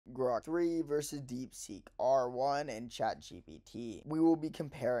Grok 3 versus Deepseek R1 and Chatgpt. We will be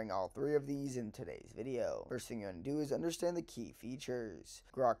comparing all three of these in today's video. First thing you want to do is understand the key features.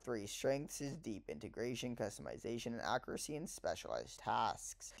 Grok 3's strengths is deep integration, customization, and accuracy in specialized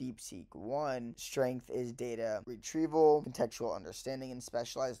tasks. Deepseek 1 strength is data retrieval, contextual understanding, and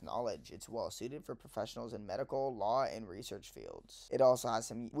specialized knowledge. It's well suited for professionals in medical, law, and research fields. It also has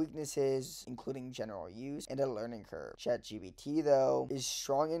some weaknesses, including general use and a learning curve. ChatGPT, though, is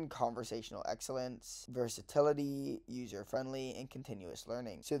strong in conversational excellence, versatility, user-friendly, and continuous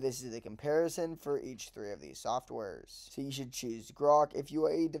learning. So this is the comparison for each three of these softwares. So you should choose Grok if you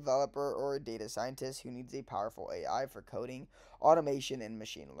are a developer or a data scientist who needs a powerful AI for coding, automation, and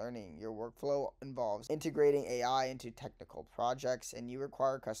machine learning. Your workflow involves integrating AI into technical projects, and you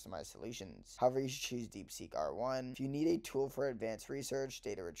require customized solutions. However, you should choose Deepseek R1 if you need a tool for advanced research,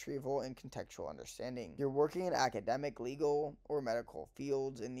 data retrieval, and contextual understanding. You're working in academic, legal, or medical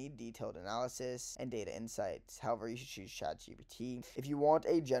fields and need detailed analysis and data insights. However, you should choose ChatGPT if you want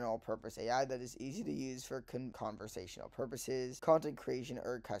a general purpose AI that is easy to use for conversational purposes, content creation,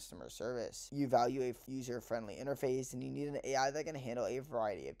 or customer service. You value a user-friendly interface, and you need an AI that can handle a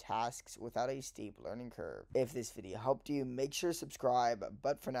variety of tasks without a steep learning curve. If this video helped you, make sure to subscribe,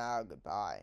 but for now, goodbye.